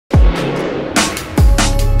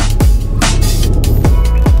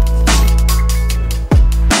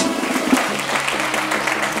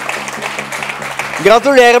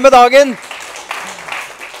Gratulerer med dagen!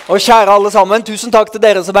 Og kjære alle sammen, tusen takk til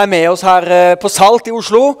dere som med oss her på Salt i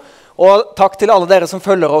Oslo, og takk til alle dere som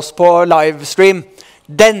følger oss på Livestream.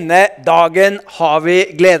 Denne dagen har vi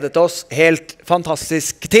gledet oss helt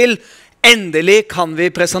fantastisk til. Endelig kan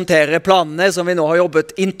vi presentere planene som vi nå har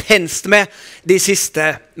jobbet intenst med de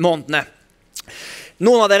siste månedene.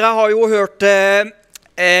 Noen av dere har jo hørt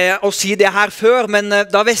å si det her før, men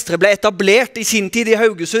da Vestre ble etablert i sin tid i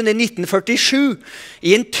Haugesund i 1947,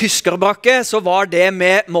 i en tyskerbrakke, så var det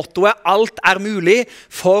med mottoet «Alt er mulig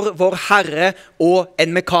for vår Herre og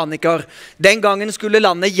en mekaniker». Den gangen skulle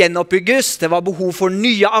landet gjenoppbygges, det var behov for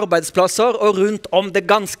nye arbeidsplasser, og rundt om det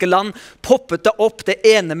ganske land poppet det opp det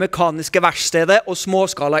ene mekaniske verkstedet og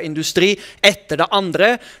småskalaindustri etter det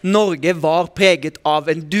andre. Norge var preget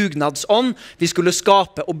av en dugnadsånd. Vi skulle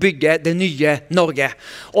skape og bygge det nye Norge.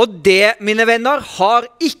 Og det, mine venner, har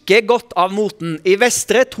ikke gått av moten. I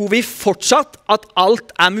Vestre tror vi fortsatt at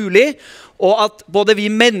alt er mulig, og at både vi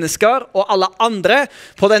mennesker og alle andre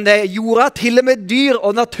på denne jorda, til og med dyr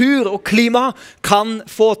og natur og klima, kan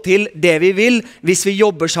få til det vi vil hvis vi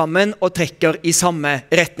jobber sammen og trekker i samme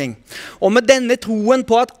retning. Og med denne troen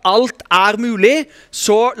på at alt er mulig,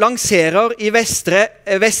 så lanserer i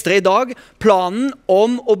Vestre i dag planen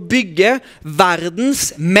om å bygge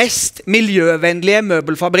verdens mest miljøvennlige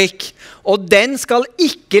møbelfabrikk. Og den skal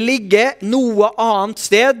ikke ligge noe annet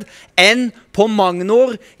sted enn på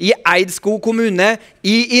Magnor i Eidskog kommune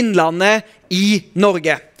i Innlandet i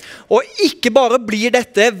Norge. Og ikke bare blir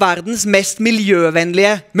dette verdens mest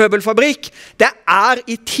miljøvennlige møbelfabrikk, det er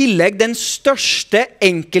i tillegg den største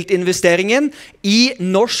enkeltinvesteringen i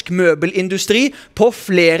norsk møbelindustri på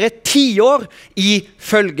flere tiår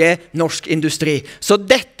ifølge norsk industri. Så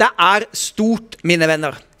dette er stort, mine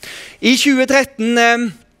venner. I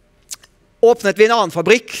 2013 åpnet vi en annen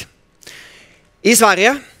fabrikk i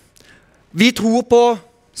Sverige. Vi tror på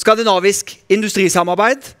skandinavisk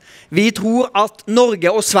industrisamarbeid. Vi tror at Norge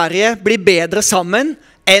og Sverige blir bedre sammen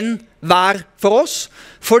enn hver for oss,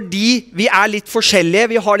 fordi vi er litt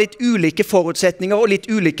forskjellige, vi har litt ulike forutsetninger og litt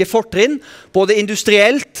ulike fortrinn, både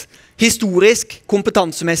industrielt, historisk,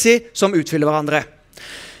 kompetansemessig, som utfyller hverandre.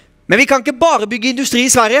 Men vi kan ikke bare bygge industri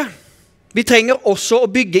i Sverige. Vi trenger også å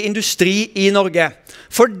bygge industri i Norge,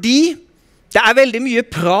 fordi det er veldig mye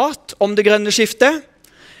prat om det grønne skiftet.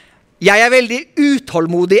 Jeg er veldig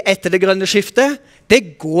utålmodig etter det grønne skiftet.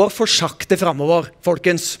 Det går for sakte fremover,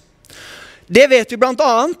 folkens. Det vet vi blant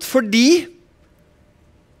annet fordi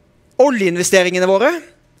oljeinvesteringene våre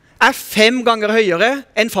er 5 ganger høyere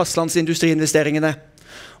enn fastlandsindustriinvesteringene.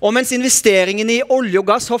 Og mens investeringene i olje og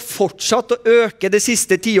gass har fortsatt å øke det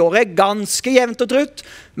siste 10 året, ganske jevnt og trutt,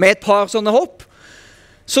 med et par sånne hopp,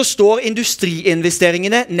 så står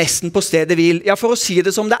industriinvesteringene nesten på stedet hvil. Ja, for å si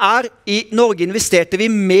det som det er, i Norge investerte vi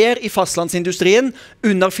mer i fastlandsindustrien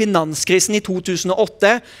under finanskrisen i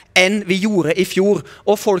 2008 enn vi gjorde i fjor.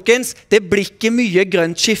 Og folkens, det blir ikke mye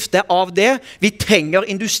grønt skifte av det. Vi trenger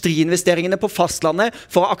industriinvesteringene på fastlandet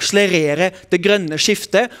for å akselerere det grønne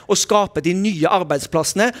skiftet og skape de nye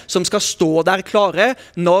arbeidsplassene som skal stå der klare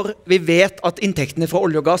når vi vet at inntektene fra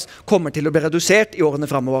olje og gass kommer til å bli redusert i årene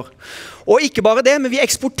fremover. Og ikke bare det, men vi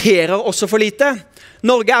eksporterer også for lite.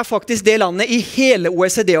 Norge er faktisk det landet i hele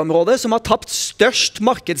OECD-området som har tapt størst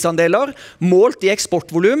markedsandeler målt i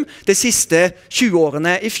eksportvolum de siste 20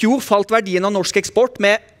 årene. I fjor falt verdien av norsk eksport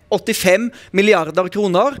med 85 milliarder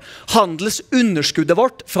kroner. Handelsunderskuddet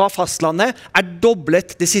vårt fra fastlandet er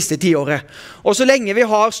doblet det siste 10 året. Og så lenge vi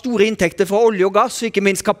har store inntekter fra olje og gass, og ikke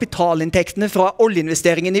minst kapitalinntektene fra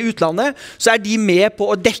oljeinvesteringen i utlandet, så er de med på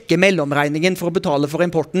å dekke mellomregningen for å betale for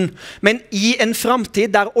importen. Men i en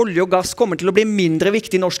fremtid der olje og gass kommer til å bli mindre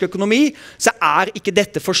viktig i norsk økonomi, så er ikke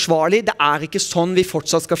dette forsvarlig. Det er ikke sånn vi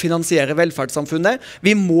fortsatt skal finansiere velferdssamfunnet.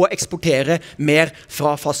 Vi må eksportere mer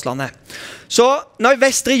fra fastlandet. Så når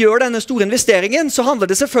Vestre gjør denne store investeringen, så handler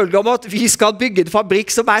det selvfølgelig om at vi skal bygge en fabrikk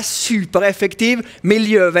som er supereffektiv,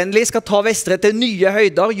 miljøvennlig, skal ta Vestre til nye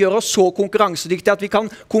høyder, gjøre oss så konkurransedyktige at vi kan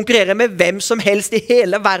konkurrere med hvem som helst i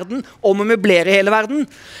hele verden, om å møblere hele verden.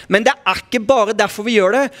 Men det er ikke bare derfor vi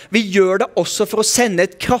gjør det. Vi gjør det også for å sende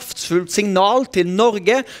et kraftfullt signal til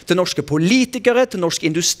Norge, til norske politikere, til norsk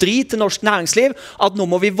industri, til norsk næringsliv, at nå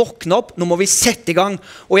må vi våkne opp, nå må vi sette i gang.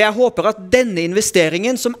 Og jeg håper at denne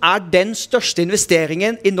investeringen, som er den største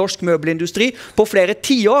investeringen i i norsk møbelindustri på flere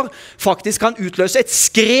tiår faktisk kan utløse et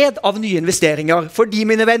skred av nye investeringer. Fordi,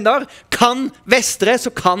 mine venner, kan Vestre, så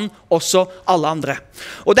kan også alle andre.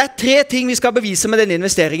 Og det er 3 ting vi skal bevise med denne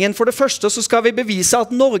investeringen. For det første så skal vi bevise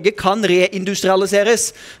at Norge kan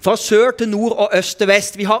reindustrialiseres fra sør til nord og øst til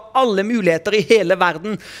vest. Vi har alle muligheter i hele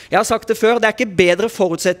verden. Jeg har sagt det før, det er ikke bedre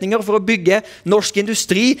forutsetninger for å bygge norsk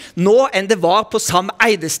industri nå enn det var på Sam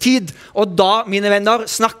Eides tid. Og da, mine venner,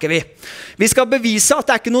 snakker vi. Vi skal bevise at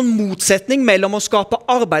det er ikke noen motsetning mellom å skape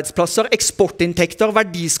arbeidsplasser, eksportinntekter,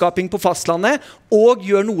 verdiskaping på fastlandet og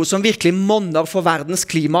gjøre noe som virkelig monner for verdens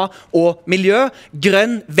klima og miljø.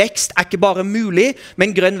 Grønn vekst er ikke bare mulig,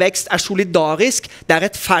 men grønn vekst er solidarisk, det er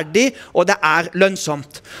rettferdig og det er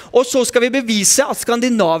lønnsomt. Og så skal vi bevise at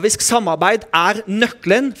skandinavisk samarbeid er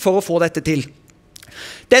nøkkelen for å få dette til.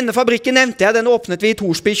 Denne fabrikken nevnte jeg, den åpnet vi i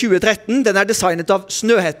Torsby i 2013. Den er designet av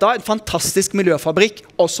Snøhetta, en fantastisk miljøfabrikk.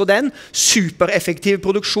 Også den, supereffektiv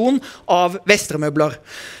produksjon av Vestre-møbler.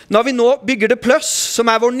 Når vi nå bygger det Plus, som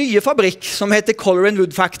er vår nye fabrikk, som heter Color and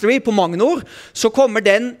Wood Factory på Magnor, så kommer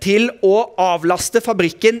den til å avlaste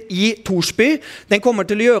fabrikken i Torsby. Den kommer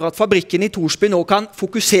til å gjøre at fabrikken i Torsby nå kan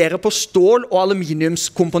fokusere på stål- og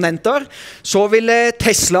aluminiumskomponenter. Så vil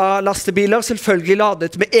Tesla-lastebiler selvfølgelig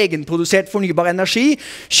ladet med egenprodusert fornybar energi,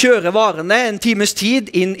 kjøre varene en times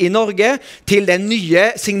tid inn i Norge til den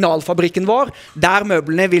nye signalfabrikken vår, der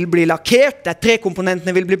møblene vil bli lakkert, der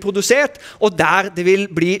trekomponentene vil bli produsert, og der det vil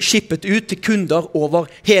bli shippet ut til kunder over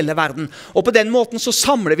hele verden. Og på den måten så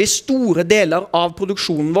samler vi store deler av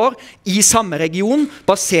produksjonen vår i samme region,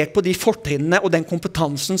 basert på de fortrinnene og den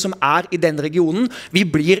kompetansen som er i den regionen. Vi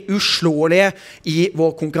blir uslåelige i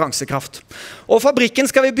vår konkurransekraft. Og fabrikken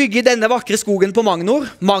skal vi bygge i denne vakre skogen på Magnor.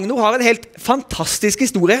 Magnor har en helt fantastisk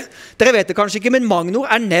historie. Dere vet det kanskje ikke, men Magnor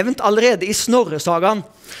er nevnt allerede i Snorre-sagaen.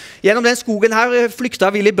 Gjennom den skogen her flykta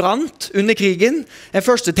Willy Brandt under krigen. Den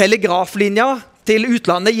første telegraflinja til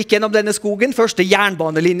utlandet gikk gjennom denne skogen. Første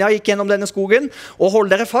jernbanelinja gikk gjennom denne skogen. Og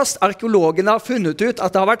hold dere fast, arkeologene har funnet ut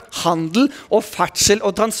at det har vært handel og ferdsel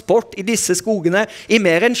og transport i disse skogene i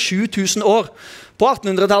mer enn 7000 år. På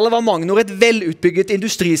 1800-tallet var Magnor et velutbygget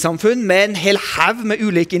industrisamfunn med en hel haug med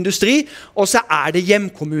ulik industri, og så er det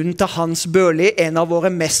hjemkommunen til Hans Børli, en av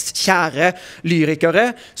våre mest kjære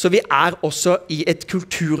lyrikere, så vi er også i et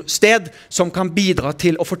kultursted som kan bidra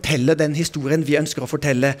til å fortelle den historien vi ønsker å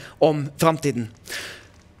fortelle om fremtiden.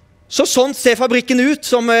 Så sånn ser fabrikken ut,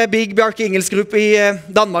 som Bjarke Ingels Group i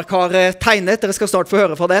Danmark har tegnet. Dere skal snart få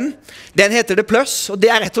høre fra den. Den heter det Plus, og det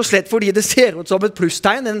er rett og slett fordi det ser ut som et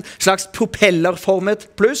plusstegn, en slags propellerformet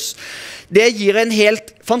pluss. Det gir en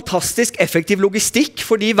helt fantastisk effektiv logistikk,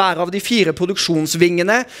 fordi hver av de 4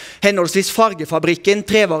 produksjonsvingene, henholdsvis fargefabrikken,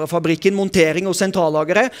 trevarefabrikken, montering og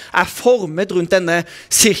sentrallagere, er formet rundt denne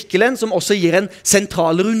sirkelen, som også gir en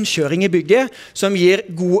sentral rundkjøring i bygget, som gir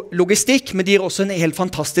god logistikk, men det gir også en helt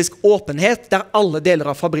fantastisk åpenhet, der alle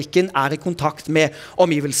deler av fabrikken er i kontakt med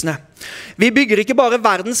omgivelsene. Vi bygger ikke bare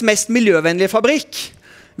verdens mest miljøvennlige fabrikk,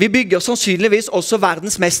 vi bygger sannsynligvis også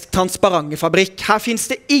verdens mest transparente fabrikk. Her finnes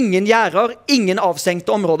det ingen gjerder, ingen avstengte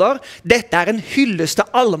områder. Dette er en hyllest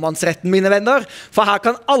til allemannsretten, mine venner. For her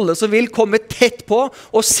kan alle som vil komme tett på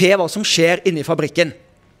og se hva som skjer inne i fabrikken.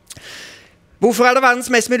 Hvorfor er det verdens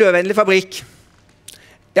mest miljøvennlige fabrikk?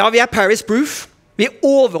 Ja, vi er Paris Proof. Vi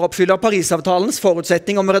overoppfyller Parisavtalens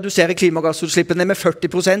forutsetning om å redusere klimagassutslippene med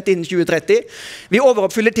 40% innen 2030. Vi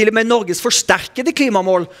overoppfyller til og med Norges forsterkede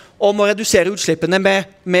klimamål om å redusere utslippene med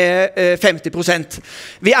 50%.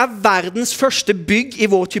 Vi er verdens første bygg i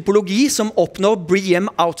vår typologi som oppnår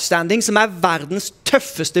BREEAM Outstanding, som er verdens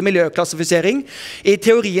tøffeste miljøklassifisering. I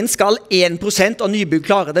teorien skal 1% av nybygg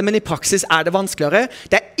klare det, men i praksis er det vanskeligere.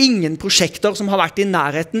 Det er ingen prosjekter som har vært i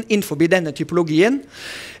nærheten innenfor denne typologien.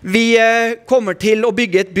 Vi kommer til å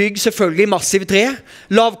bygge et bygg selvfølgelig i massiv tre,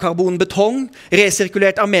 lavkarbonbetong,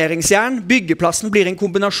 resirkulert armeringsjern. Byggeplassen blir en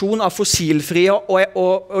kombinasjon av fossilfrie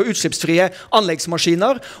og utslippsfrie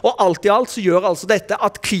anleggsmaskiner, og alt i alt så gjør altså dette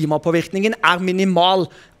at klimapåvirkningen er minimal.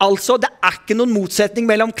 Altså, det er ikke noen motsetning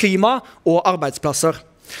mellom klima og arbeidsplasser.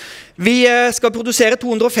 Vi skal produsere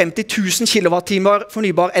 250 000 kWh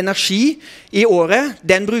fornybar energi i året.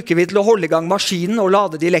 Den bruker vi til å holde i gang maskinen og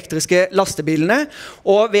lade de elektriske lastebilene.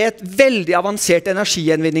 Og ved et veldig avansert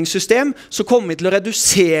energigjenvinningssystem så kommer vi til å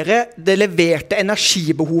redusere det leverte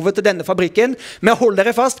energibehovet til denne fabrikken med, hold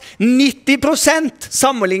dere fast, 90%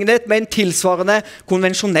 sammenlignet med en tilsvarende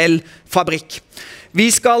konvensjonell fabrikk. Vi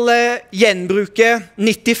skal gjenbruke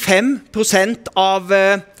 95% av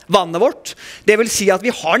vannet vårt. Det vil si at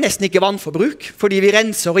vi har nesten ikke vannforbruk, fordi vi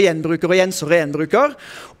renser og gjenbruker og renser og gjenbruker.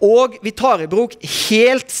 Og vi tar i bruk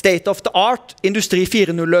helt state of the art industri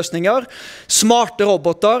 4.0-løsninger, smarte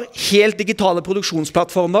roboter, helt digitale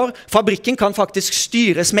produksjonsplattformer. Fabrikken kan faktisk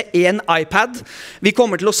styres med en iPad. Vi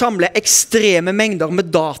kommer til å samle ekstreme mengder med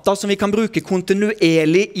data som vi kan bruke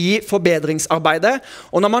kontinuerlig i forbedringsarbeidet.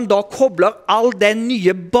 Og når man da kobler all den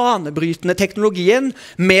nye banebrytende teknologien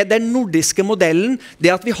med den nordiske modellen,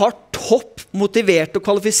 det at vi har topp motiverte og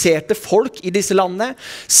kvalifiserte folk i disse landene,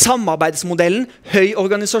 samarbeidsmodellen, høy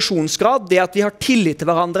organisasjonsgrad, det at vi har tillit til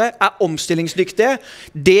hverandre, er omstillingsdyktige,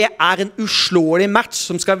 det er en uslåelig match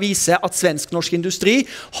som skal vise at svensk-norsk industri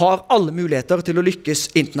har alle muligheter til å lykkes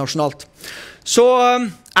internasjonalt. Så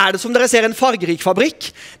er det som dere ser en fargerik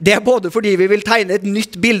fabrikk. Det er både fordi vi vil tegne et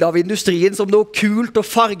nytt bilde av industrien som noe kult og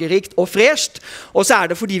fargerikt og fresht, og så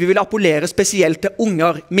er det fordi vi vil appellere spesielt til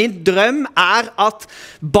unger. Min drøm er at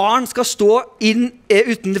barn skal stå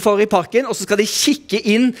utenfor i parken, og så skal de kikke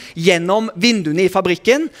inn gjennom vinduene i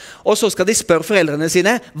fabrikken, og så skal de spørre foreldrene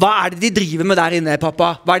sine, hva er det de driver med der inne,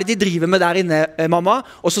 pappa? Hva er det de driver med der inne, mamma?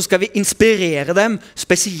 Og så skal vi inspirere dem,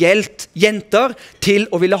 spesielt jenter, til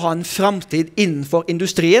å ville ha en fremtid innenfor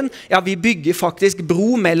industrien. Ja, vi bygger faktisk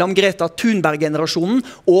bro mellom Greta Thunberg-generasjonen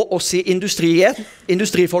og oss i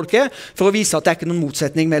industrifolket for å vise at det er ikke noen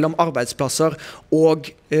motsetning mellom arbeidsplasser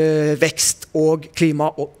og vekst og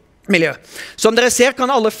klima og miljø. Som dere ser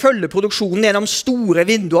kan alle følge produksjonen gjennom store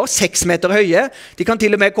vinduer, 6 meter høye. De kan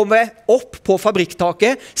til og med komme opp på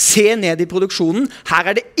fabrikktaket, se ned i produksjonen.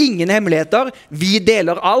 Her er det ingen hemmeligheter. Vi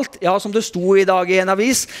deler alt. Ja, som det sto i dag i en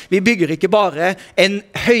avis, vi bygger ikke bare en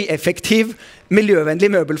høyeffektiv, miljøvennlig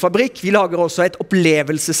møbelfabrikk. Vi lager også et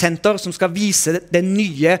opplevelsessenter som skal vise den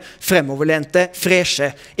nye, fremoverlente,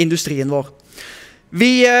 freshe industrien vår.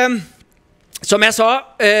 Vi, som jeg sa,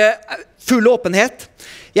 full åpenhet.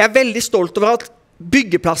 Jeg er veldig stolt over at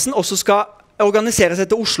byggeplassen også skal organiseres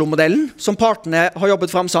etter Oslo-modellen, som partene har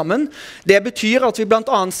jobbet frem sammen. Det betyr at vi blant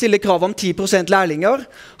annet stiller krav om 10% lærlinger,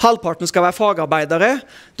 halvparten skal være fagarbeidere,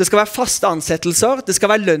 det skal være faste ansettelser, det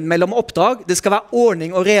skal være lønn mellom oppdrag, det skal være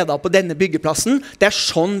ordning og reda på denne byggeplassen. Det er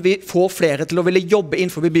sånn vi får flere til å ville jobbe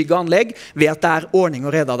innenfor bygg og anlegg, ved at det er ordning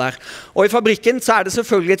og reda der. Og i fabrikken så er det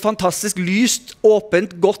selvfølgelig et fantastisk lyst,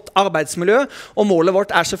 åpent, godt arbeidsmiljø, og målet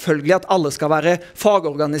vårt er selvfølgelig at alle skal være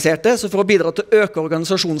fagorganiserte, så for å bidra til å øke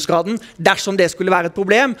organisasjonsgraden, dersom det skulle være et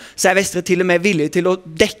problem, så er Vestre til og med villig til å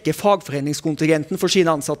dekke fagforeningskontingenten for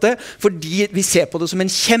sine ansatte, fordi vi ser på det som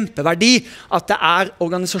en kjempeverdi at det er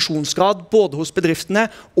organisasjonsgrad både hos bedriftene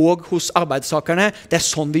og hos arbeidstakerne. Det er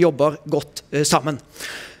sånn vi jobber godt sammen.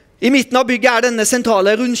 I midten av bygget er denne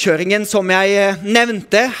sentrale rundkjøringen som jeg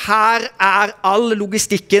nevnte. Her er all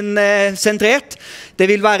logistikken sentrert. Det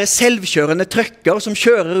vil være selvkjørende trøkker som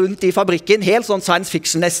kjører rundt i fabrikken, helt sånn science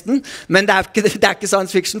fiction nesten, men det er ikke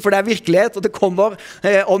science fiction, for det er virkelighet, og det kommer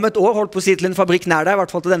om et år, holdt på å si til en fabrikk nær deg, i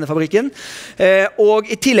hvert fall til denne fabrikken. Og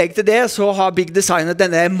i tillegg til det så har Big designet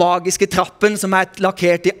denne magiske trappen som er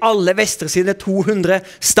lakkert i alle Vestre sine 200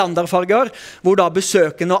 standardfarger, hvor da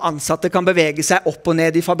besøkende og ansatte kan bevege seg opp og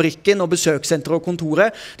ned i fabrikken og besøkssenteret og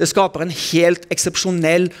kontoret. Det skaper en helt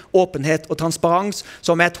eksepsjonell åpenhet og transparens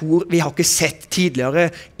som jeg tror vi har ikke sett tidligere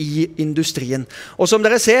i industrien. Og som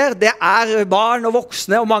dere ser, det er barn og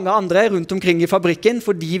voksne og mange andre rundt omkring i fabrikken,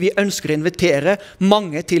 fordi vi ønsker å invitere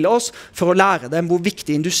mange til oss for å lære dem hvor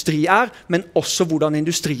viktig industri er, men også hvordan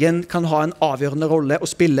industrien kan ha en avgjørende rolle å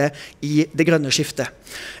spille i det grønne skiftet.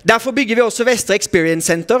 Derfor bygger vi også Vestre Experience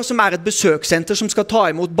Center, som er et besøkssenter som skal ta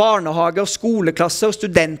imot barnehager, skoleklasser,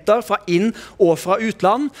 studenter fra inn- og fra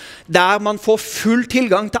utland, der man får full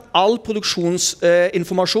tilgang til all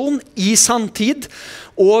produksjonsinformasjon i sanntid.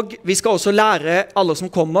 Og vi skal også lære alle som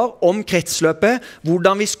kommer om kretsløpet,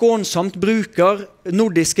 hvordan vi skånsomt bruker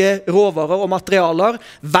nordiske råvarer og materialer,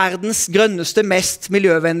 verdens grønneste, mest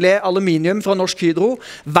miljøvennlige aluminium fra Norsk Hydro,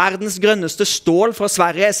 verdens grønneste stål fra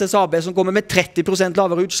Sverige, SSAB, som kommer med 30%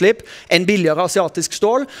 lavere utslipp enn billigere asiatisk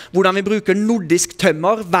stål, hvordan vi bruker nordisk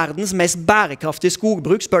tømmer, verdens mest bærekraftige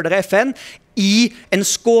skogbruk, spør dere FN, i en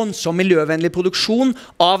skånsom miljøvennlig produksjon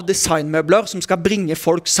av designmøbler som skal bringe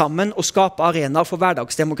folk sammen og skape arenaer for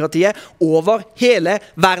hverdagsdemokratiet over hele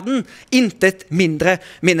verden. Intet mindre,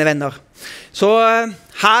 mine venner. Så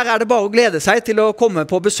her er det bare å glede seg til å komme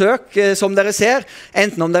på besøk, som dere ser,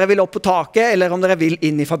 enten om dere vil opp på taket eller om dere vil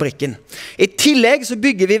inn i fabrikken. I tillegg så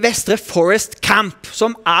bygger vi Vestre Forest Camp,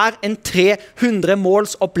 som er en 300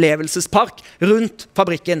 måls opplevelsespark rundt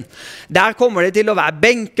fabrikken. Der kommer det til å være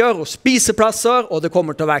benker og spiseplasser, byggeplasser, og det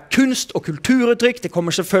kommer til å være kunst og kulturuttrykk. Det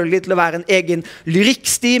kommer selvfølgelig til å være en egen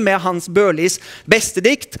lyrikksti med Hans Børlis beste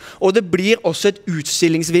dikt, og det blir også et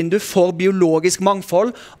utstillingsvindu for biologisk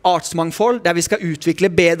mangfold, artsmangfold, der vi skal utvikle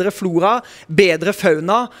bedre flora, bedre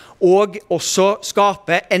fauna, og også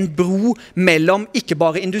skape en bro mellom ikke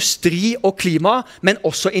bare industri og klima, men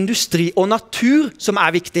også industri og natur, som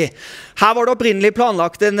er viktig. Her var det opprinnelig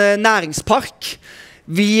planlagt en næringspark.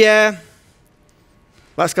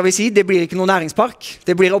 Hva skal vi si? Det blir ikke noen næringspark.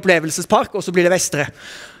 Det blir opplevelsespark, og så blir det Vestre.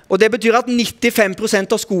 Og det betyr at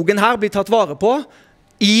 95% av skogen her blir tatt vare på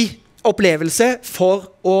i opplevelse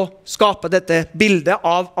for å skape dette bildet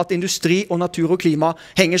av at industri og natur og klima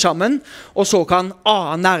henger sammen, og så kan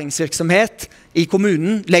annen næringsvirksomhet i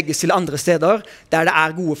kommunen legges til andre steder der det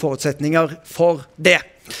er gode forutsetninger for det.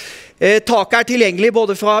 Taket er tilgjengelig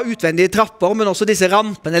både fra utvendige trapper, men også disse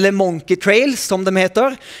rampene, eller monkey trails, som de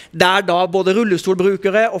heter, der da både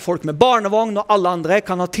rullestolbrukere og folk med barnevogn og alle andre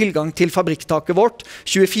kan ha tilgang til fabrikktaket vårt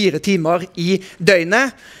 24 timer i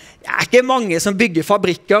døgnet. Det er ikke mange som bygger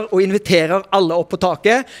fabrikker og inviterer alle opp på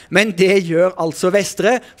taket, men det gjør altså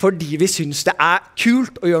Vestre fordi vi synes det er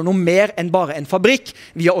kult å gjøre noe mer enn bare en fabrikk.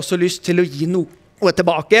 Vi har også lyst til å gi noe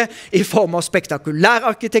tilbake i form av spektakulær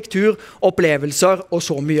arkitektur, opplevelser og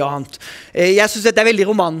så mye annet. Jeg synes dette er veldig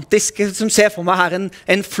romantisk, som ser for meg her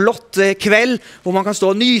en flott kveld, hvor man kan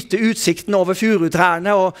stå og nyte utsikten over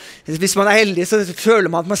furutrærne, og hvis man er heldig så føler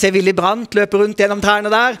man at man ser Willy Brandt løpe rundt gjennom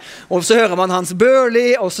trærne der, og så hører man Hans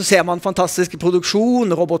Børli, og så ser man fantastisk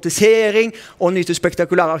produksjon, robotisering, og nyter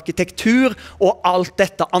spektakulær arkitektur, og alt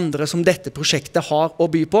dette andre som dette prosjektet har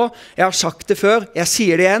å by på. Jeg har sagt det før, jeg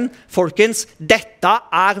sier det igjen, folkens, dette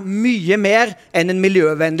er mye mer enn en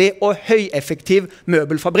miljøvennlig og høyeffektiv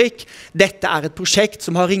møbelfabrikk. Dette er et prosjekt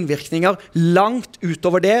som har ringvirkninger langt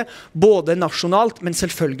utover det, både nasjonalt, men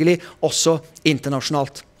selvfølgelig også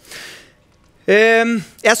internasjonalt.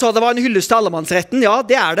 Jeg sa det var en hyllest til allemannsretten. Ja,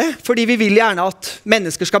 det er det, fordi vi vil gjerne at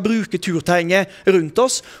mennesker skal bruke turterrenget rundt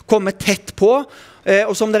oss, komme tett på.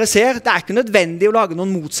 Og som dere ser, det er ikke nødvendig å lage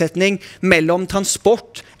noen motsetning mellom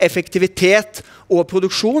transport, effektivitet og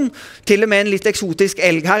produksjon. Til og med en litt eksotisk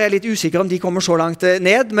elg her. Jeg er litt usikker om de kommer så langt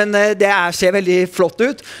ned, men det ser veldig flott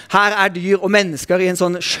ut. Her er dyr og mennesker i en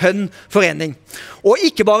sånn skjønn forening. Og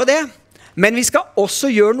ikke bare det, men vi skal også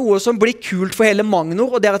gjøre noe som blir kult for hele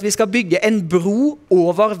Magnor, og det er at vi skal bygge en bro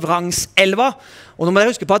over Vrangselva. Og nå må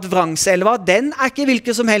dere huske på at Vrangselva, den er ikke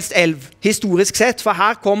hvilken som helst elv, historisk sett, for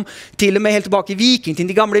her kom til og med helt tilbake i vikingtiden,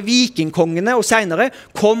 de gamle vikingkongene, og senere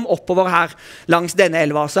kom oppover her langs denne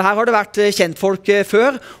elva. Så her har det vært kjentfolk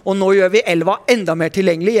før, og nå gjør vi elva enda mer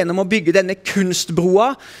tilgjengelig gjennom å bygge denne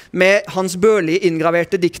kunstbroa med Hans Børli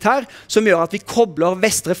inngraverte dikt her, som gjør at vi kobler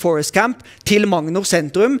Vestre Forest Camp til Magnor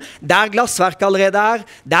sentrum, der glassverk allerede er,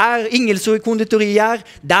 der Ingels konditori er,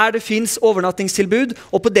 der det finnes overnattingstilbud,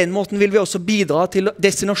 og på den måten vil vi også bidra til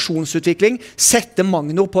destinasjonsutvikling, sette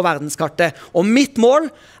Magnor på verdenskartet. Og mitt mål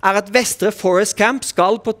er at Vestre Forest Camp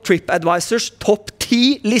skal på TripAdvisors topp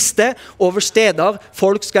 10 liste over steder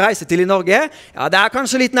folk skal reise til i Norge. Ja, det er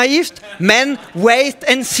kanskje litt naivt, men wait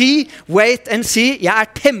and see, wait and see. Jeg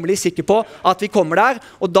er temmelig sikker på at vi kommer der,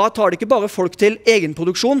 og da tar det ikke bare folk til egen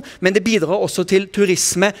produksjon, men det bidrar også til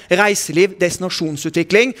turisme, reiseliv,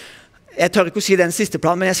 destinasjonsutvikling. Jeg tør ikke å si den siste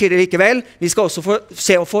planen, men jeg sier det likevel. Vi skal også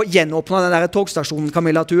se å få gjenåpnet den der togstasjonen,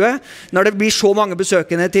 Camilla Tue. Når det blir så mange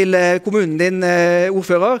besøkende til kommunen din,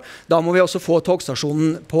 ordfører, da må vi også få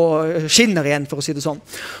togstasjonen på skinner igjen, for å si det sånn.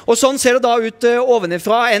 Og sånn ser det da ut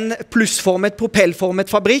ovenifra, en plussformet,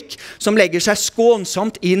 propellformet fabrikk, som legger seg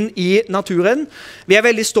skånsomt inn i naturen. Vi er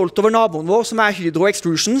veldig stolt over naboen vår, som er Hydro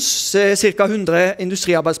Extrusions, ca. 100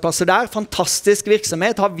 industriarbeidsplasser der. Fantastisk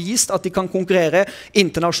virksomhet, har vist at de kan konkurrere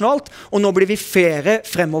internasjonalt. Og nå blir vi flere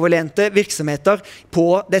fremoverlente virksomheter på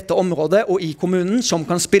dette området og i kommunen som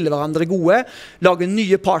kan spille hverandre gode, lage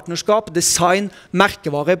nye partnerskap, design,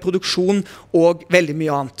 merkevare, produksjon og veldig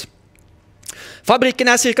mye annet. Fabrikken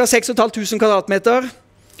er ca. 6.500 kvadratmeter.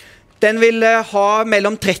 Den vil ha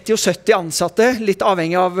mellom 30 og 70 ansatte, litt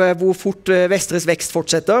avhengig av hvor fort Vestres vekst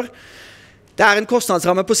fortsetter. Det er en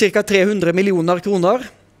kostnadsramme på ca. 300 millioner kroner.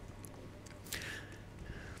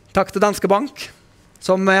 Takk til Danske Bank,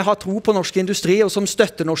 som har tro på norsk industri, og som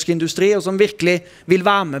støtter norsk industri, og som virkelig vil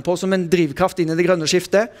være med på som en drivkraft inn i det grønne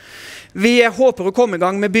skiftet. Vi håper å komme i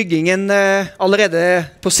gang med byggingen allerede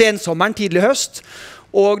på sensommeren, tidlig høst,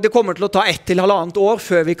 og det kommer til å ta 1 til 1,5 år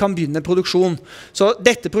før vi kan begynne produksjon. Så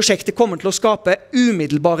dette prosjektet kommer til å skape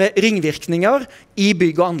umiddelbare ringvirkninger i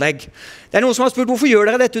bygg og anlegg. Det er noen som har spurt, hvorfor gjør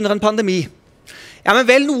dere dette under en pandemi? Ja, men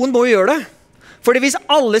vel, noen må jo gjøre det. Fordi hvis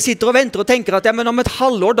alle sitter og venter og tenker at ja, men om et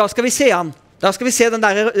halvår, da skal vi se an. Da skal vi se den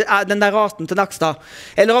der raten til Nakstad.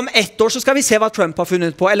 Eller om 1 år så skal vi se hva Trump har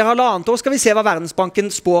funnet på. Eller 1,5 år skal vi se hva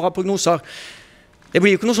Verdensbanken spår av prognoser. Det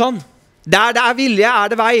blir jo ikke noe sånn. Der det er vilje,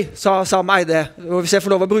 er det vei, sa Sam Eide. Og hvis jeg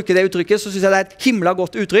får lov å bruke det uttrykket, så synes jeg det er et himla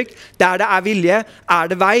godt uttrykk. Der det er vilje,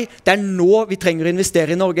 er det vei. Det er nå vi trenger å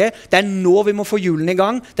investere i Norge. Det er nå vi må få hjulene i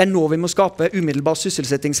gang. Det er nå vi må skape umiddelbar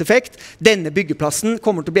sysselsettingseffekt. Denne byggeplassen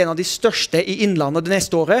kommer til å bli en av de største i innlandet det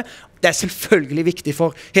neste året. Det er selvfølgelig viktig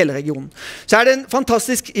for hele regionen. Så er det en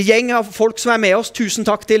fantastisk gjeng av folk som er med oss. Tusen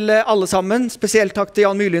takk til alle sammen. Spesielt takk til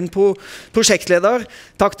Jan Mylund, prosjektleder.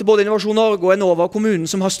 Takk til både Innovasjon Norge og Enova og kommunen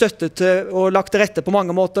som har støttet og lagt til rette på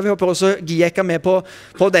mange måter. Vi håper også GIEK er med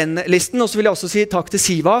på den listen. Og så vil jeg også si takk til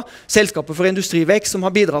SIVA, Selskapet for industrivekst, som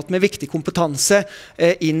har bidratt med viktig kompetanse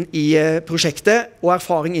inn i prosjektet og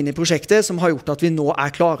erfaring inn i prosjektet, som har gjort at vi nå er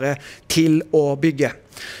klare til å bygge.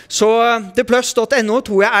 Så theplus.no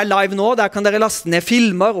tror jeg er live nå. Der kan dere laste ned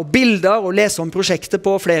filmer og bilder og lese om prosjektet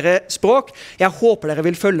på flere språk. Jeg håper dere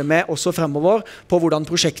vil følge med også fremover på hvordan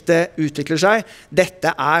prosjektet utvikler seg.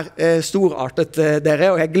 Dette er storartet,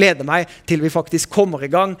 dere, og jeg gleder meg til vi faktisk kommer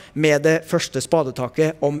i gang med det første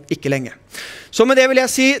spadetaket om ikke lenge. Så med det vil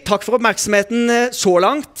jeg si takk for oppmerksomheten så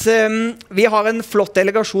langt. Vi har en flott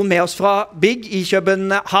delegasjon med oss fra Bygg i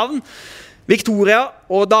København. Victoria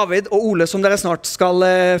og David og Ole som dere snart skal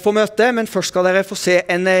få møte, men først skal dere få se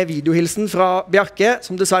en videohilsen fra Bjarke,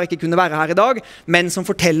 som dessverre ikke kunne være her i dag, men som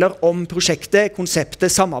forteller om prosjektet,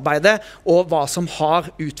 konseptet, samarbeidet og hva som har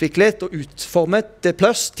utviklet og utformet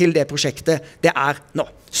Plus til det prosjektet det er nå.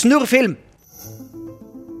 Snurrfilm!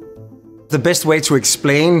 The best way to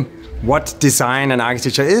explain what design and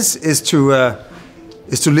architecture is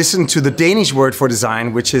to listen to the Danish word for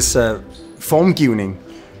design, which is formgivning.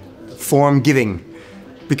 Form giving,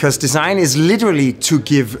 because design is literally to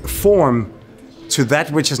give form to that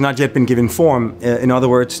which has not yet been given form. In other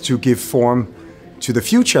words, to give form to the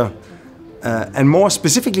future. And more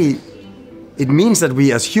specifically, it means that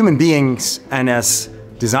we as human beings and as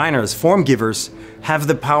designers, form givers, have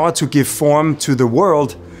the power to give form to the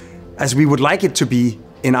world as we would like it to be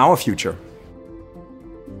in our future.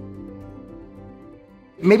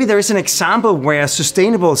 Maybe there is an example where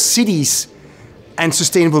sustainable cities and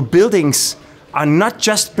sustainable buildings are not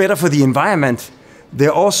just better for the environment,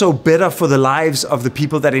 they're also better for the lives of the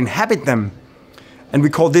people that inhabit them. And we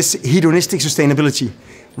call this hedonistic sustainability.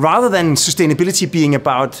 Rather than sustainability being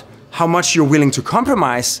about how much you're willing to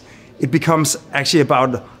compromise, it becomes actually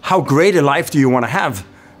about how great a life do you want to have.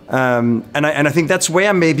 And I think that's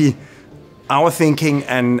where maybe our thinking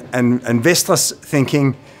and Vestre's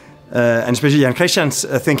thinking, and especially Jan Christian's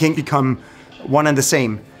thinking, become one and the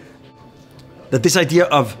same. That this idea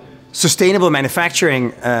of sustainable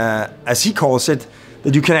manufacturing, as he calls it,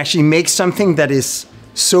 that you can actually make something that is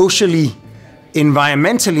socially,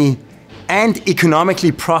 environmentally, and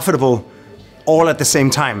economically profitable all at the same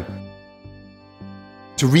time.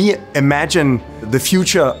 To reimagine the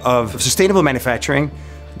future of sustainable manufacturing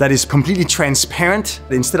that is completely transparent,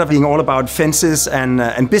 instead of being all about fences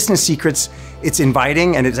and business secrets, it's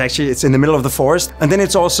inviting and it's in the middle of the forest. And then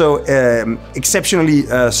it's also exceptionally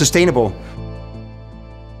sustainable.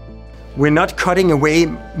 We're not cutting away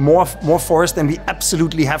more forest than we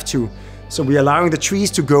absolutely have to. So we're allowing the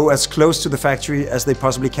trees to go as close to the factory as they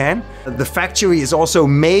possibly can. The factory is also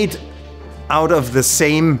made out of the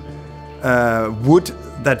same wood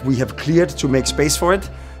that we have cleared to make space for it.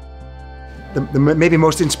 The maybe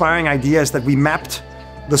most inspiring idea is that we mapped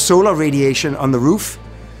the solar radiation on the roof,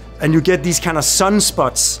 and you get these kind of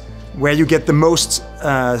sunspots where you get the most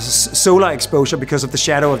solar exposure because of the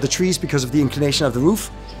shadow of the trees, because of the inclination of the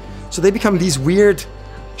roof. So they become these weird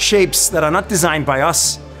shapes that are not designed by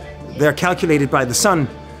us. They're calculated by the sun.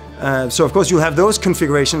 So of course you'll have those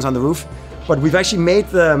configurations on the roof, but we've actually made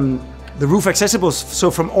the roof accessible. So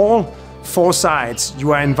from all four sides,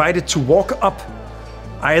 you are invited to walk up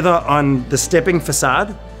either on the stepping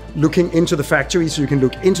facade, looking into the factory, so you can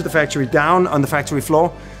look into the factory, down on the factory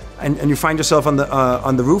floor, and you find yourself on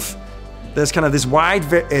the roof. There's kind of this wide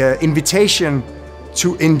invitation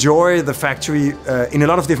to enjoy the factory in a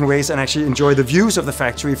lot of different ways and actually enjoy the views of the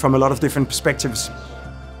factory from a lot of different perspectives.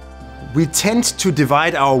 We tend to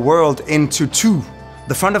divide our world into two,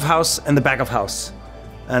 the front of house and the back of house.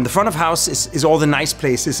 And the front of house is all the nice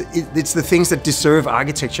places. It's the things that deserve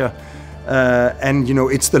architecture. And you know,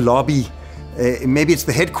 it's the lobby, maybe it's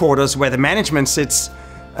the headquarters where the management sits.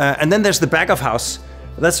 And then there's the back of house.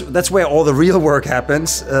 That's where all the real work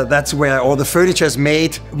happens. That's where all the furniture is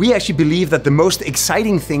made. We actually believe that the most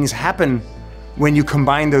exciting things happen when you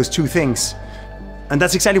combine those two things. And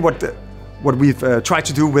that's exactly what we've tried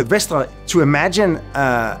to do with Vestre, to imagine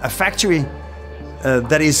a factory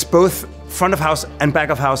that is both front of house and back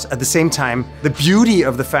of house at the same time. The beauty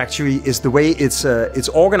of the factory is the way it's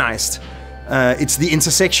organized. It's the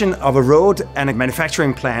intersection of a road and a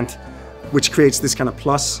manufacturing plant, which creates this kind of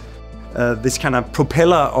plus, this kind of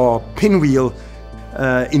propeller or pinwheel.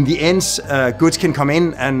 In the ends, goods can come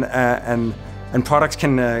in and products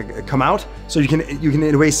can come out. So you can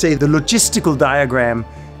in a way say the logistical diagram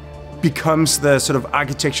becomes the sort of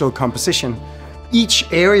architectural composition.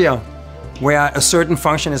 Each area where a certain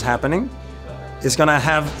function is happening is going to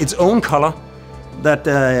have its own color that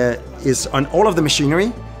is on all of the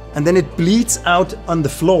machinery, and then it bleeds out on the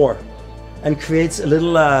floor and creates a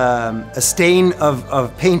little a stain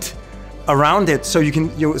of paint around it. So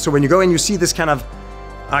so when you go in, you see this kind of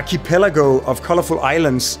archipelago of colorful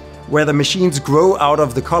islands where the machines grow out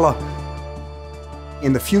of the color.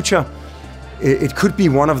 In the future, it could be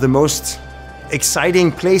one of the most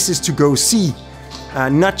exciting places to go see,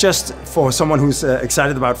 not just for someone who's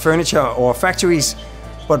excited about furniture or factories,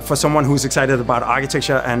 but for someone who's excited about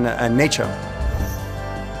architecture and nature.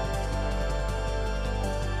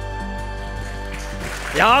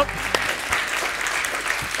 Ja.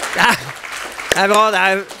 Det er bra,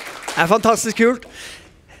 det er fantastisk kult.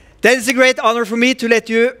 Then it's a great honor for me to let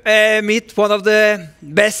you meet one of the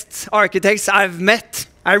best architects I've met.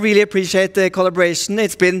 I really appreciate the collaboration.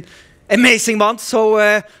 It's been amazing months,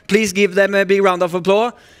 so please give them a big round of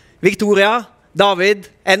applause. Victoria, David,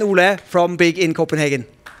 and Ole from Big in Copenhagen.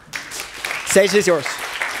 Stage is yours.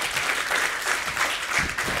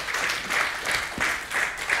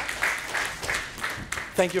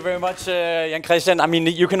 Thank you very much, Jan Christian. I mean,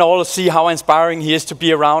 you can all see how inspiring he is to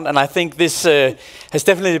be around, and I think this has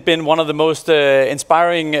definitely been one of the most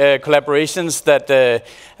inspiring collaborations that,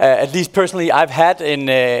 at least personally, I've had in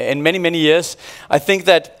many, many years. I think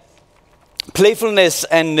that playfulness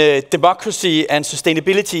and democracy and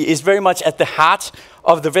sustainability is very much at the heart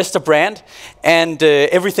of the Vestre brand and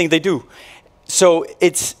everything they do. So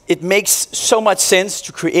it makes so much sense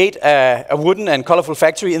to create a wooden and colorful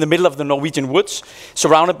factory in the middle of the Norwegian woods,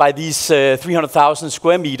 surrounded by these 300,000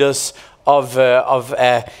 square meters of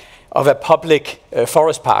a public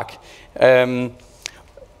forest park.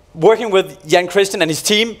 Working with Jan Christian and his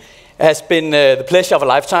team has been the pleasure of a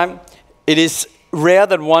lifetime. It is rare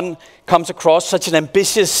that one comes across such an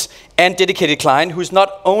ambitious and dedicated client who's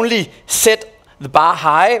not only set the bar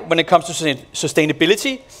high when it comes to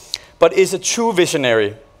sustainability, but is a true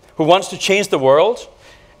visionary who wants to change the world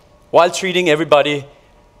while treating everybody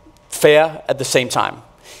fair at the same time.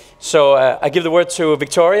 So I give the word to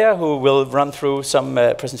Victoria, who will run through some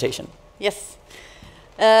presentation. Yes.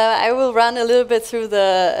 I will run a little bit through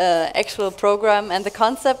the actual program and the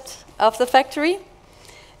concept of the factory.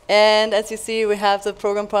 And as you see, we have the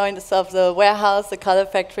program points of the warehouse, the color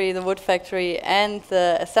factory, the wood factory, and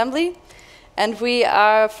the assembly. And we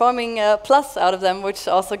are forming a plus out of them, which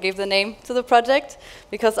also gave the name to the project,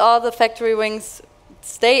 because all the factory wings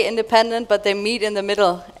stay independent, but they meet in the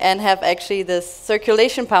middle and have actually this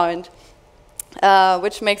circulation point,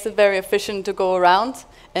 which makes it very efficient to go around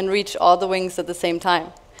and reach all the wings at the same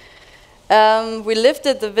time. We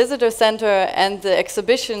lifted the visitor center and the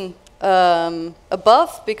exhibition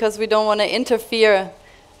above, because we don't want to interfere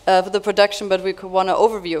with the production, but we want to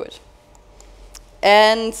overview it.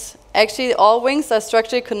 And actually, all wings are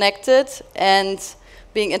structurally connected and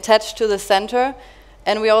being attached to the center.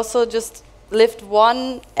 And we also just lift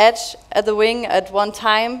one edge at the wing at one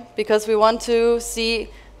time, because we want to see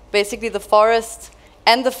basically the forest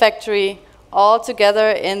and the factory all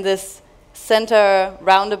together in this center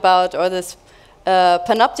roundabout, or this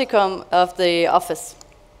panopticon of the office.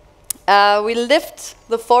 We lift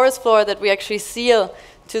the forest floor that we actually seal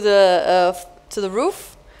to the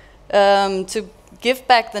roof to give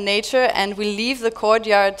back the nature, and we leave the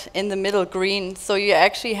courtyard in the middle green, so you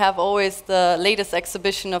actually have always the latest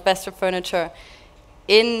exhibition of Vestre furniture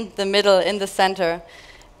in the middle, in the center.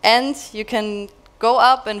 And you can go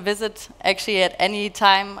up and visit actually at any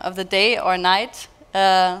time of the day or night,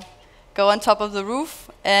 go on top of the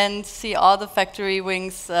roof and see all the factory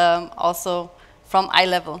wings also from eye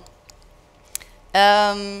level.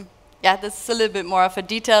 Yeah, this is a little bit more of a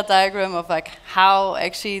detailed diagram of like how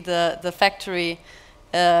actually the factory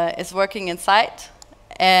is working inside,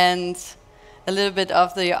 and a little bit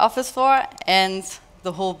of the office floor and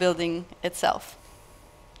the whole building itself.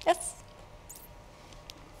 Yes.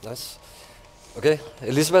 Nice. Okay,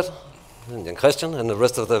 Elisabeth, and Jan Christian, and the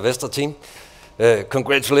rest of the Vestre team.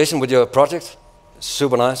 Congratulations with your project.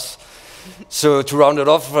 Super nice. So to round it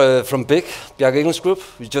off from Bjarke Ingels Group,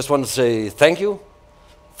 we just want to say thank you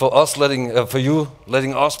for us letting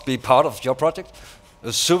us be part of your project. It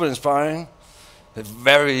was super inspiring,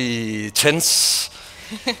 very tense,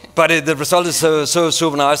 But the result is so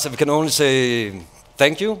super nice that we can only say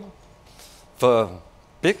thank you for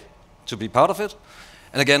Big to be part of it.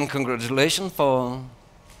 And again, congratulations for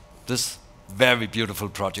this very beautiful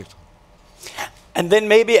project. And then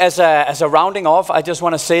maybe as a rounding off, I just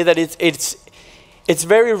want to say that it's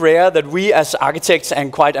very rare that we as architects,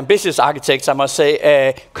 and quite ambitious architects, I must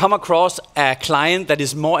say, come across a client that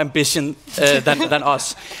is more ambitious than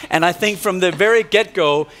us. And I think from the very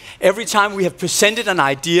get-go, every time we have presented an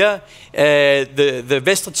idea, the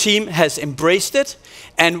Vestre team has embraced it.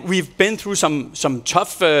 And we've been through some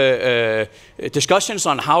tough discussions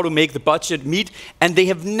on how to make the budget meet. And they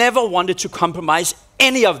have never wanted to compromise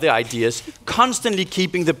any of the ideas, constantly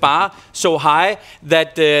keeping the bar so high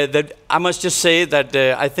that I must just say that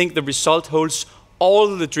I think the result holds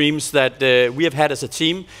all the dreams that we have had as a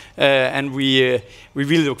team, and we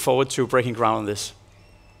really look forward to breaking ground on this.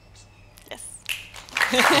 Yes.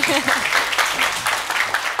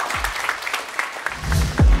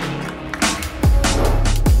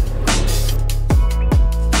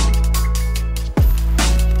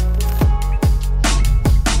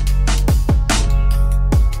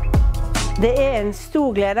 Det en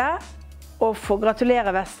stor glede å få gratulere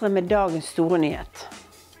Vestre med dagens store nyhet.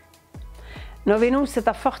 Når vi nå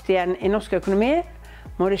setter fart igjen i norsk økonomi,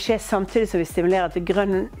 må det skje samtidig som vi stimulerer til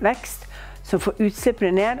grønn vekst, som får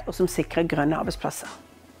utslippene ned og som sikrer grønne arbeidsplasser.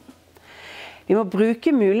 Vi må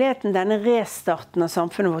bruke muligheten denne restarten av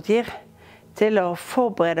samfunnet vårt gir, til å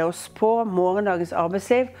forberede oss på morgendagens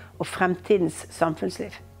arbeidsliv og fremtidens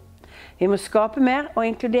samfunnsliv. Vi må skape mer og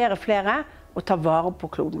inkludere flere og ta vare på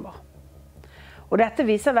kloden vår. Og dette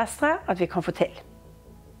viser Vestre at vi kan få til.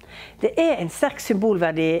 Det en sterk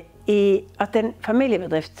symbolverdi i at en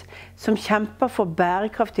familiebedrift som kjemper for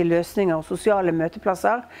bærekraftige løsninger og sosiale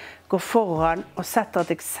møteplasser går foran og setter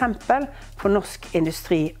et eksempel for norsk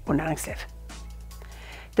industri og næringsliv.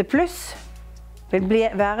 Det pluss vil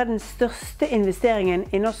være den største investeringen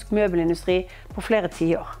i norsk møbelindustri på flere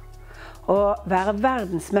tiår, og være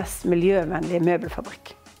verdens mest miljøvennlige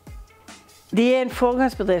møbelfabrikk. De en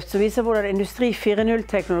foregangsbedrift som viser hvordan Industri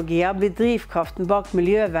 4.0-teknologier blir drivkraften bak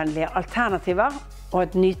miljøvennlige alternativer, og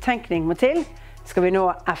at nytenkning må til, skal vi nå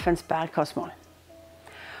FNs bærekraftsmål.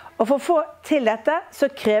 Og for å få til dette,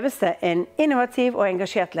 så kreves det en innovativ og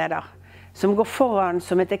engasjert leder, som går foran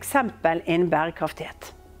som et eksempel innen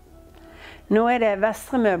bærekraftighet. Nå det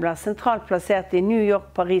Vestre-møbler sentralt plassert i New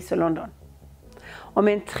York, Paris og London. Og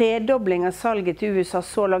med en tredobling av salget til USA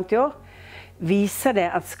så langt i år, viser det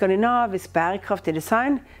at skandinavisk bærekraftig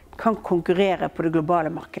design kan konkurrere på det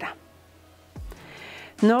globale markedet.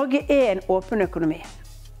 Norge en åpen økonomi,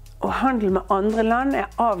 og handel med andre land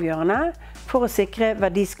avgjørende for å sikre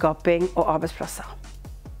verdiskaping og arbeidsplasser.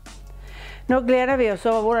 Nå gleder vi oss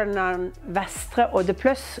over hvordan Vestre og The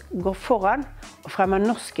Plus går foran og fremmer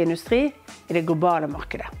norsk industri i det globale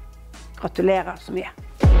markedet. Gratulerer så mye!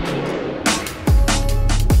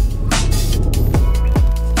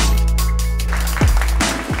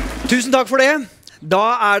 Tusen takk for det.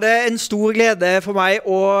 Da det en stor glede for meg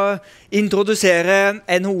å introdusere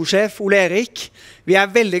NHO-sjef Ole Erik. Vi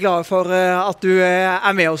veldig glade for at du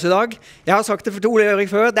med oss i dag. Jeg har sagt det til Ole Erik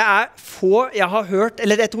før, det få jeg har hørt,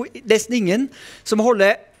 eller jeg tror nesten ingen, som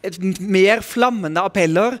holder mer flammende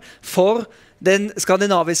appeller for den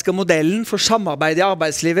skandinaviske modellen for samarbeid i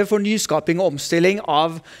arbeidslivet, for nyskaping og omstilling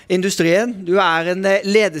av industrien. Du en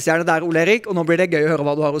ledestjerne der, Ole Erik, og nå blir det gøy å høre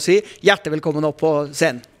hva du har å si. Hjertelig velkommen opp på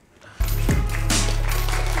scenen.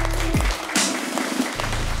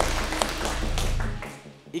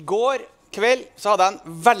 I går kveld så hadde jeg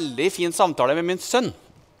en veldig fin samtale med min sønn,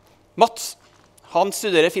 Mats. Han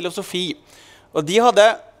studerer filosofi, og de hadde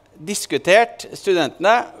diskutert,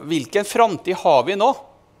 studentene, hvilken framtid har vi nå?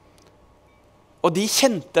 Og de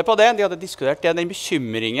kjente på det, de hadde diskutert det, den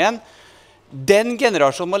bekymringen den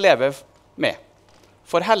generasjonen må leve med.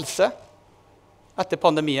 For helse, etter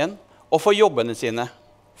pandemien, og for jobbene sine.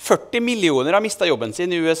 40 millioner har mistet jobben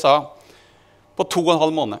sin i USA på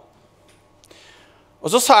 2,5 måneder. Og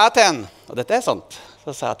så sa jeg til henne, og dette sant, så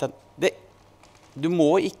sa jeg til henne, du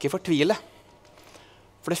må ikke fortvile,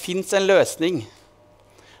 for det finnes en løsning,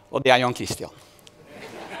 og det Jan Christian.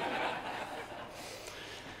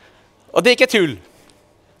 Og det ikke tull,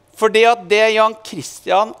 for det at det Jan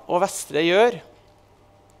Christian og Vestre gjør,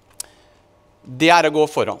 det å gå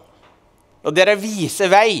foran, og det å vise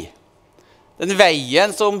vei. Den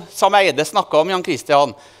veien som Sam Eide snakket om, Jan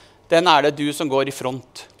Christian, den det du som går i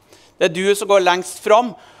front. Det du som går lengst fram,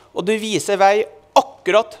 og du viser vei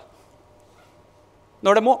akkurat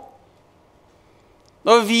når det må.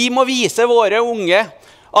 Når vi må vise våre unge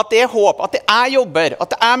at det håp, at det jobber,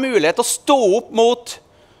 at det mulighet til å stå opp mot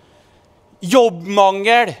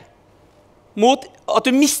jobbmangel, mot at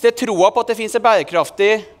du mister troa på at det finnes en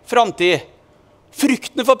bærekraftig framtid,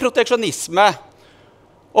 frykten for proteksjonisme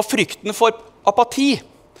og frykten for apati.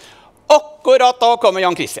 Akkurat da kommer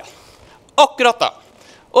Jan Christian. Akkurat da.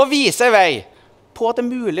 Og viser vei på at det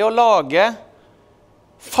er mulig å lage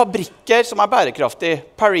fabrikker som er bærekraftige,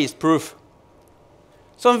 Paris-proof,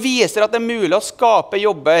 som viser at det er mulig å skape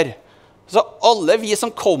jobber. Så alle vi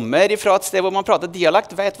som kommer fra et sted hvor man prater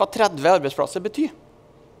dialekt, vet hva 30 arbeidsplasser betyr.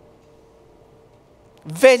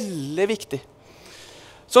 Veldig viktig.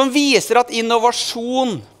 Som viser at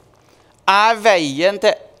innovasjon er veien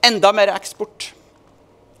til enda mer eksport.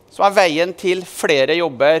 Som er veien til flere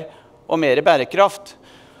jobber og mer bærekraft.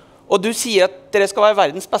 Og du sier at dere skal være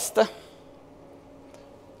verdens beste.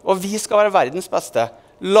 Og vi skal være verdens beste.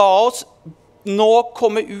 La oss nå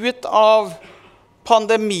komme ut av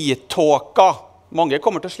pandemitåka. Mange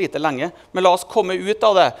kommer til å slite lenge, men la oss komme ut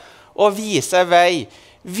av det og vise vei.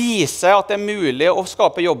 Vise at det er mulig å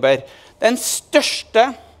skape jobber. Den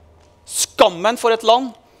største skammen for et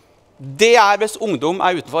land, det er hvis ungdom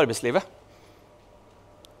er utenfor arbeidslivet.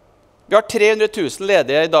 Vi har 300 000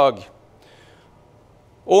 ledige i dag.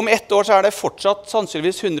 Og om ett år så er det fortsatt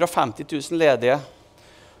sannsynligvis 150 000 ledige.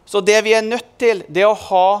 Så det vi er nødt til, det er å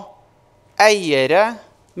ha eiere,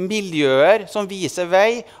 miljøer som viser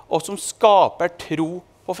vei, og som skaper tro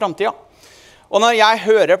på fremtiden. Og når jeg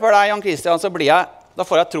hører på deg, Jan Christian, så da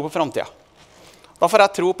får jeg tro på fremtiden. Da får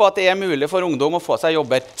jeg tro på at det er mulig for ungdom å få seg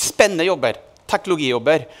jobber, spennende jobber,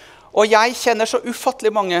 teknologijobber. Og jeg kjenner så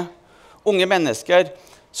ufattelig mange unge mennesker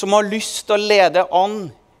som har lyst til å lede an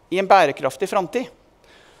i en bærekraftig fremtid.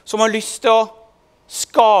 Som har lyst til å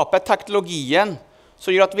skape teknologien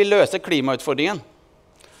som gjør at vi løser klimautfordringen.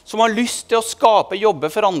 Som har lyst til å skape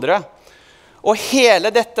jobber for andre. Og hele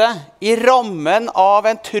dette i rammen av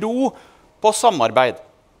en tro på samarbeid.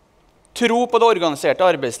 Tro på det organiserte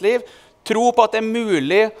arbeidsliv. Tro på at det er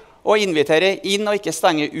mulig å invitere inn og ikke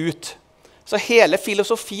stenge ut. Så hele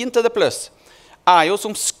filosofien til The Plus er jo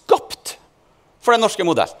som skapt for den norske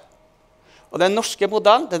modellen. Og den norske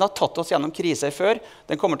modellen, den har tatt oss gjennom kriser før.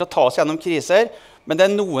 Den kommer til å ta oss gjennom kriser, men det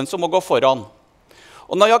er noen som må gå foran.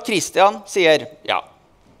 Og når Jan Christian sier, ja,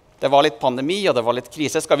 det var litt pandemi, og det var litt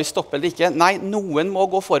krise, skal vi stoppe eller ikke? Nei, noen må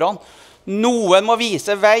gå foran. Noen må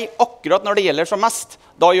vise vei akkurat når det gjelder som mest.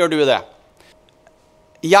 Da gjør du det.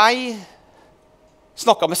 Jeg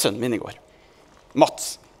snakket med sønnen min i går.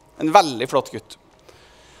 Mats, en veldig flott gutt.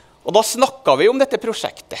 Og da snakket vi om dette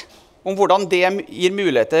prosjektet, om hvordan det gir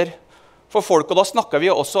muligheter for folk, og da snakket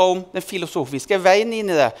vi også om den filosofiske veien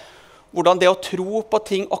inn i det. Hvordan det å tro på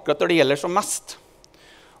ting akkurat når det gjelder som mest.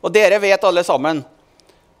 Og dere vet alle sammen,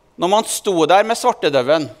 når man sto der med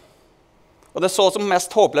svartedøven, og det så som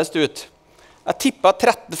mest håpløst ut, jeg tippet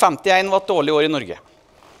 1351 var et dårlig år i Norge.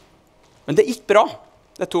 Men det gikk bra.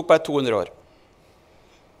 Det tok bare 200 år.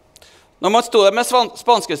 Når man sto der med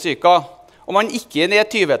spanskesyka, og man gikk inn i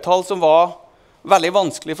et 20-tall som var veldig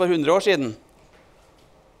vanskelig for 100 år siden,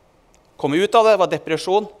 kom ut av det, var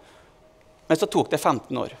depresjon, men så tok det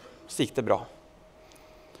 15 år. Så gikk det bra.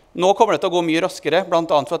 Nå kommer det til å gå mye raskere,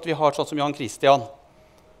 blant annet for at vi har sånn som Jan Christian,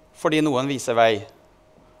 fordi noen viser vei,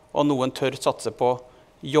 og noen tør satse på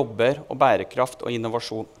jobber og bærekraft og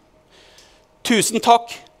innovasjon. Tusen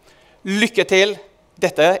takk, lykke til,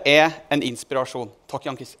 dette er en inspirasjon. Takk,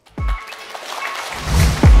 Jan Christian.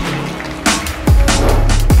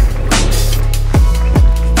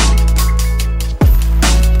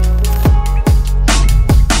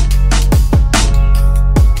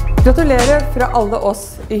 Gratulerer fra alle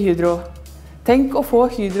oss i Hydro. Tenk å få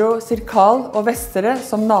Hydro Sirkal og Vestre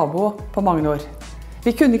som nabo på mange år.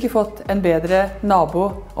 Vi kunne ikke fått en bedre nabo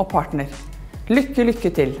og partner. Lykke,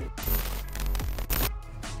 lykke til!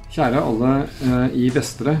 Kjære alle i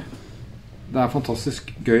Vestre. Det er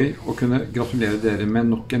fantastisk gøy å kunne gratulere dere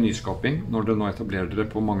med nok en nyskaping når dere nå etablerer dere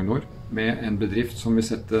på mange år med en bedrift som vil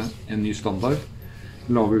sette en ny standard,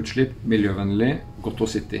 lave utslipp, miljøvennlig, godt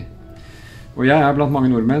å sitte i. Og jeg er blant mange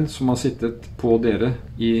nordmenn som har sittet på dere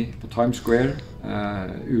på Times Square,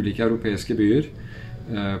 ulike europeiske byer,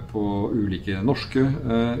 på ulike norske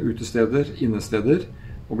utesteder, innesteder,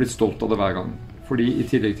 og blitt stolt av det hver gang. Fordi i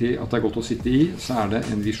tillegg til at det er godt å sitte i, så er det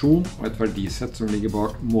en visjon og et verdisett som ligger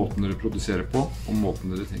bak måten dere produserer på, og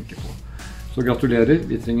måten dere tenker på. Så gratulerer,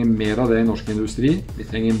 vi trenger mer av det i norsk industri, vi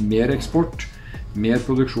trenger mer eksport, mer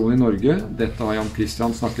produksjon i Norge. Dette har Jan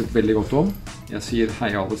Christian snakket veldig godt om. Jeg sier hei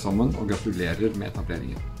alle sammen og gratulerer med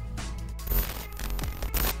etableringen.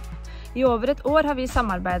 I over et år har vi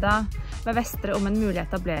samarbeidet med Vestre om en mulig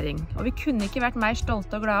etablering, og vi kunne ikke vært mer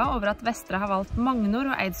stolte og glade over at Vestre har valgt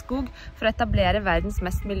Magnor og Eidskog for å etablere verdens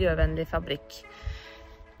mest miljøvennlige fabrikk.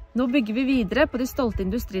 Nå bygger vi videre på de stolte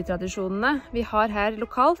industritradisjonene vi har her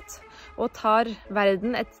lokalt, og tar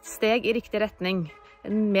verden et steg i riktig retning,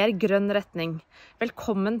 en mer grønn retning.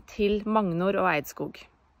 Velkommen til Magnor og Eidskog.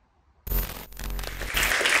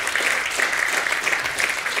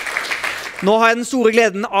 Nå har jeg den store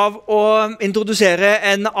gleden av å introdusere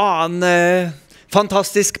en annen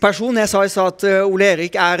fantastisk person. Jeg sa i stad at Ole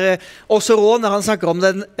Erik også rå når han snakker om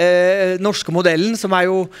den norske modellen, som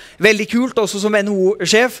jo veldig kult, også som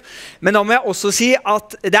NHO-sjef. Men da må jeg også si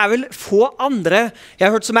at det vel få andre jeg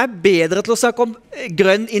har hørt som bedre til å snakke om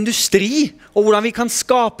grønn industri, og hvordan vi kan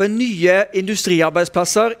skape nye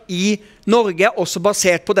industriarbeidsplasser i Norge, også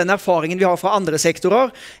basert på den erfaringen vi har fra andre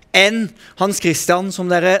sektorer, enn Hans Christian, som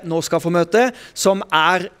dere nå skal få møte, som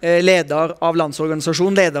leder av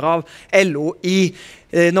Landsorganisasjonen, leder av LO i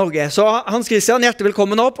Norge. Så Hans Christian, hjertelig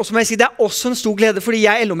velkommen opp. Og så må jeg si, det også en stor glede, fordi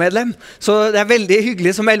jeg LO-medlem. Så det veldig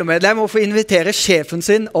hyggelig som LO-medlem å få invitere sjefen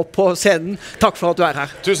sin opp på scenen. Takk for at du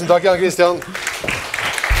her. Tusen takk, Jan Christian.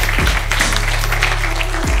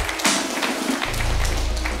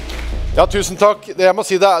 Ja, tusen takk. Jeg må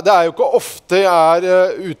si det jo ikke ofte jeg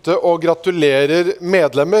ute og gratulerer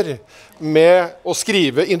medlemmer med å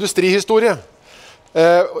skrive industrihistorie.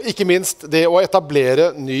 Ikke minst det å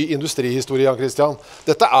etablere ny industrihistorie, Jan Christian.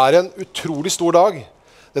 Dette en utrolig stor dag.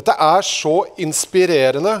 Dette så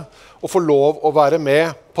inspirerende å få lov å være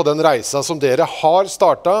med på den reisa som dere har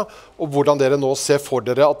startet, og hvordan dere nå ser for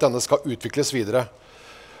dere at denne skal utvikles videre.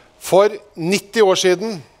 For 90 år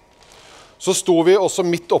siden så sto vi også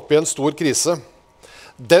midt oppe i en stor krise.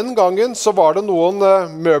 Den gangen så var det noen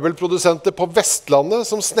møbelprodusenter på Vestlandet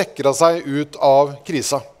som snekret seg ut av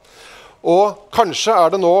krisa. Og kanskje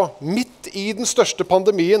det nå, midt i den største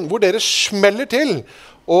pandemien, hvor dere smeller til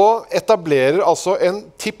og etablerer altså en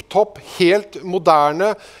tipp-topp, helt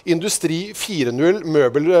moderne Industri 4.0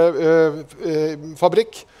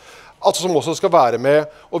 møbelfabrikk, altså som også skal være med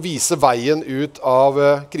å vise veien ut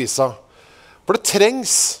av krisa. For det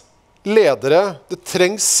trengs ledere, det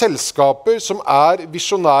trengs selskaper som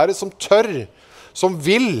visjonære, som tør, som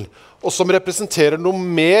vil, og som representerer noe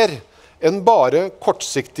mer enn bare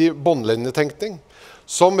kortsiktig båndlinjetenkning.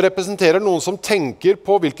 Som representerer noen som tenker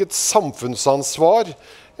på hvilket samfunnsansvar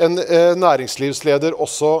en næringslivsleder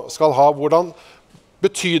også skal ha. Hvordan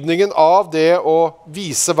betydningen av det å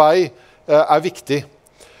vise vei viktig.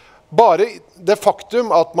 Bare det faktum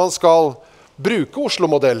at man skal bruke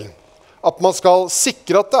Oslo-modellen, at man skal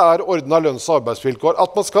sikre at det ordnet lønns- og arbeidsvilkår,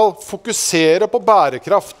 at man skal fokusere på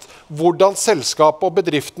bærekraft, hvordan selskapet og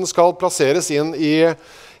bedriften skal plasseres inn i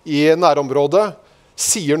nærområdet,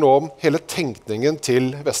 sier noe om hele tenkningen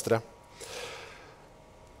til Vestre.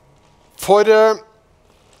 For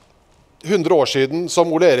 100 år siden,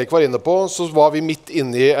 som Ole Erik var inne på, så var vi midt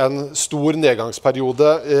inne i en stor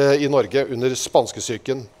nedgangsperiode i Norge under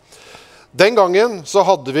spanskesyken. Den gangen så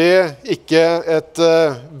hadde vi ikke et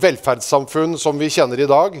velferdssamfunn som vi kjenner i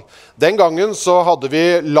dag. Den gangen så hadde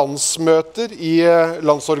vi landsmøter i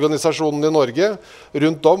Landsorganisasjonen i Norge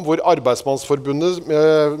rundt om, hvor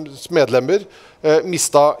Arbeidsmannsforbundets medlemmer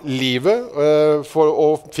mistet livet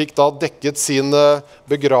og fikk da dekket sin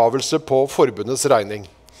begravelse på forbundets regning.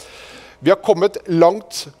 Vi har kommet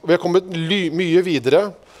langt, og vi har kommet mye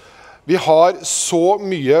videre. Vi har så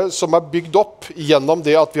mye som bygd opp gjennom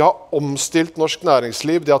det at vi har omstilt norsk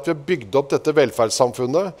næringsliv, det at vi har bygd opp dette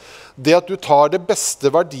velferdssamfunnet, det at du tar de beste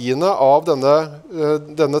verdiene av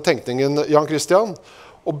denne tenkningen, Jan Christian,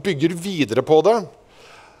 og bygger videre på det.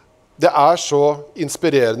 Det så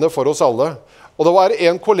inspirerende for oss alle. Og det var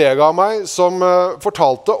en kollega av meg som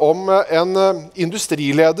fortalte om en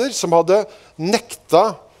industrileder som hadde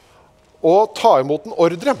nekta å ta imot en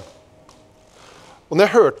ordre. Og når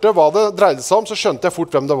jeg hørte hva det dreide seg om, så skjønte jeg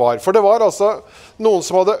fort hvem det var. For det var altså noen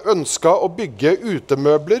som hadde ønsket å bygge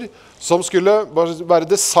utemøbler som skulle være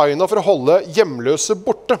designet for å holde hjemløse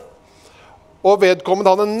borte. Og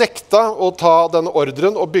vedkommende hadde nekta å ta denne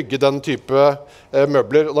ordren og bygge den type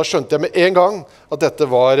møbler. Og da skjønte jeg med en gang at dette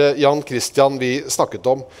var Jan Christian vi snakket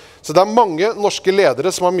om. Så det mange norske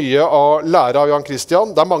ledere som har mye å lære av Jan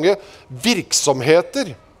Christian. Det mange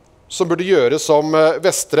virksomheter som burde gjøre som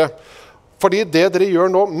Vestre. Fordi det dere gjør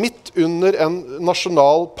nå, midt under en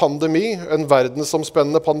nasjonal pandemi, en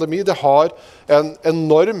verdensomspennende pandemi, det har en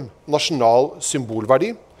enorm nasjonal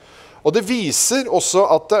symbolverdi. Og det viser også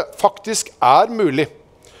at det faktisk mulig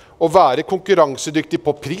å være konkurransedyktig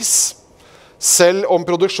på pris, selv om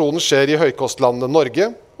produksjonen skjer i høykostlandene Norge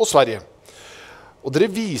og Sverige. Og dere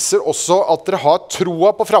viser også at dere har troa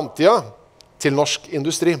på fremtiden til norsk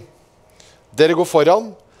industri. Dere går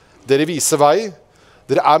foran, dere viser vei,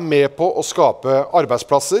 dere med på å skape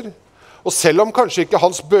arbeidsplasser, Og selv om kanskje ikke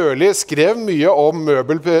Hans Børli skrev mye om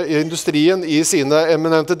møbelindustrien i sine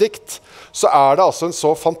eminente dikt, så det altså en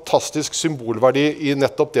så fantastisk symbolverdi i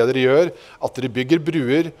nettopp det dere gjør, at dere bygger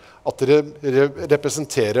bruer, at dere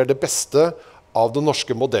representerer det beste av den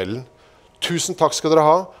norske modellen. Tusen takk skal dere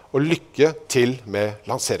ha, og lykke til med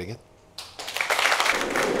lanseringen.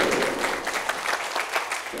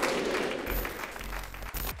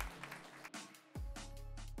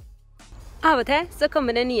 Av og til så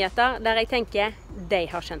kommer det nyheter der jeg tenker, de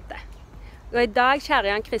har skjønt det. Og i dag, kjære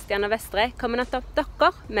Jan Christian og Vestre, kommer nettopp dere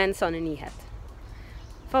med en sånn nyhet.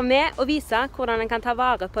 For meg å vise hvordan en kan ta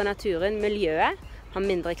vare på naturen, miljøet, ha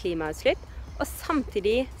mindre klimautslipp, og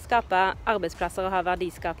samtidig skape arbeidsplasser og ha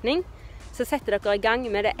verdiskapning, så setter dere i gang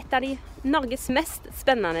med et av de Norges mest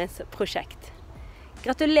spennende prosjekt.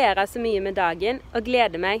 Gratulerer så mye med dagen, og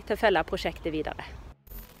gleder meg til å følge prosjektet videre.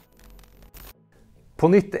 På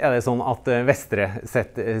nytt det sånn at Vestre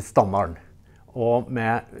setter standarden, og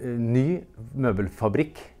med ny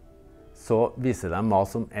møbelfabrikk så viser de hva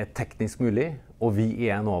som teknisk mulig, og vi i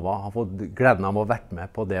Enova har fått gleden av å være med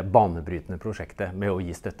på det banebrytende prosjektet med å gi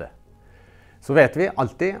støtte. Så vet vi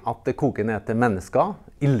alltid at det koker ned til mennesker,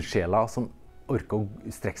 ildsjeler som orker å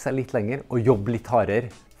strekke seg litt lenger og jobbe litt hardere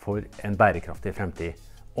for en bærekraftig fremtid.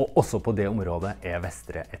 Og også på det området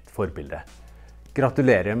Vestre et forbilde.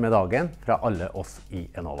 Gratulerer med dagen fra alle oss i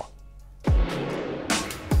Enova.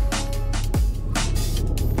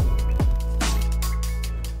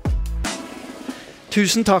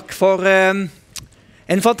 Tusen takk for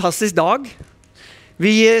en fantastisk dag.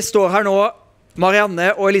 Vi står her nå,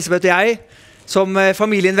 Marianne og Elisabeth og jeg, som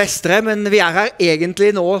familien Vestre, men vi her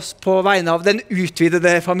egentlig nå på vegne av den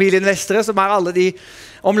utvidede familien Vestre, som alle de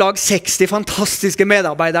om lag 60 fantastiske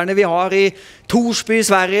medarbeiderne vi har i Torsby i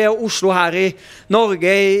Sverige og Oslo her i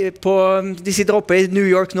Norge. De sitter oppe i New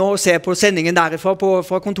York nå og ser på sendingen derifra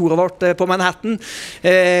fra kontoret vårt på Manhattan.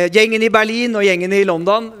 Gjengen i Berlin og gjengen i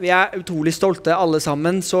London, vi utrolig stolte alle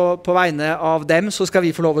sammen, så på vegne av dem så skal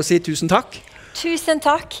vi få lov å si tusen takk. Tusen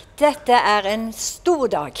takk. Dette en stor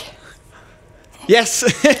dag. Yes!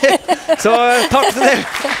 Så takk til dere.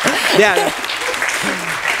 Det det.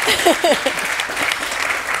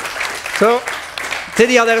 Så til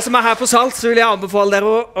de av dere som her på Salt, så vil jeg anbefale dere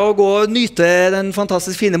å gå og nyte den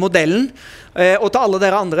fantastisk fine modellen. Og til alle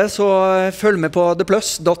dere andre, så følg med på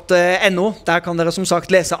theplus.no. Der kan dere som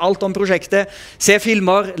sagt lese alt om prosjektet, se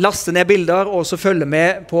filmer, laste ned bilder, og så følge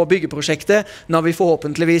med på byggeprosjektet når vi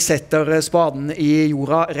forhåpentligvis setter spaden i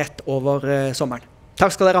jorda rett over sommeren.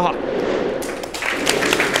 Takk skal dere ha.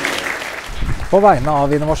 På vegne av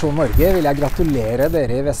Innovasjon Norge vil jeg gratulere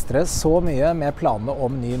dere i Vestre så mye med planene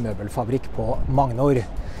om ny møbelfabrikk på Magnor.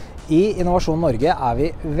 I Innovasjon Norge vi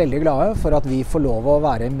veldig glade for at vi får lov å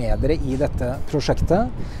være med dere i dette prosjektet.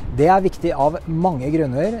 Det viktig av mange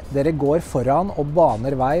grunner. Dere går foran og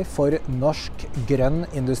baner vei for norsk grønn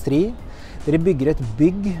industri. Dere bygger et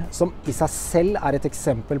bygg som i seg selv et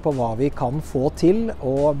eksempel på hva vi kan få til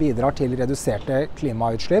og bidrar til reduserte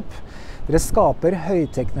klimautslipp. Dere skaper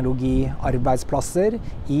høyteknologi-arbeidsplasser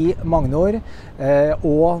i Magnor,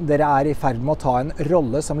 og dere i ferd med å ta en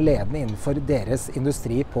rolle som ledende innenfor deres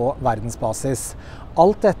industri på verdensbasis.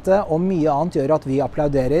 Alt dette og mye annet gjør at vi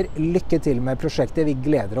applauderer. Lykke til med prosjektet. Vi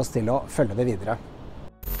gleder oss til å følge det videre.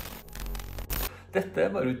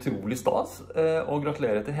 Dette bare utrolig stas, og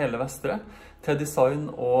gratulerer til hele Vestre, til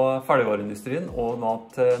design- og ferdigvareindustrien og nå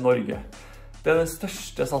til Norge. Det den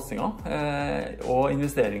største satsingen og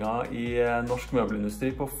investeringen i norsk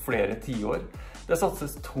møbelindustri på flere tiår. Det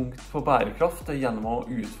satses tungt på bærekraft gjennom å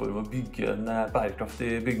utforme og bygge en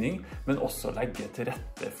bærekraftig bygning, men også legge til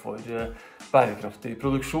rette for bærekraftig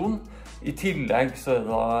produksjon. I tillegg så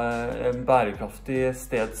det en bærekraftig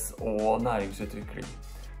steds- og næringsutvikling.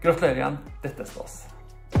 Gratulerer igjen, dette stas.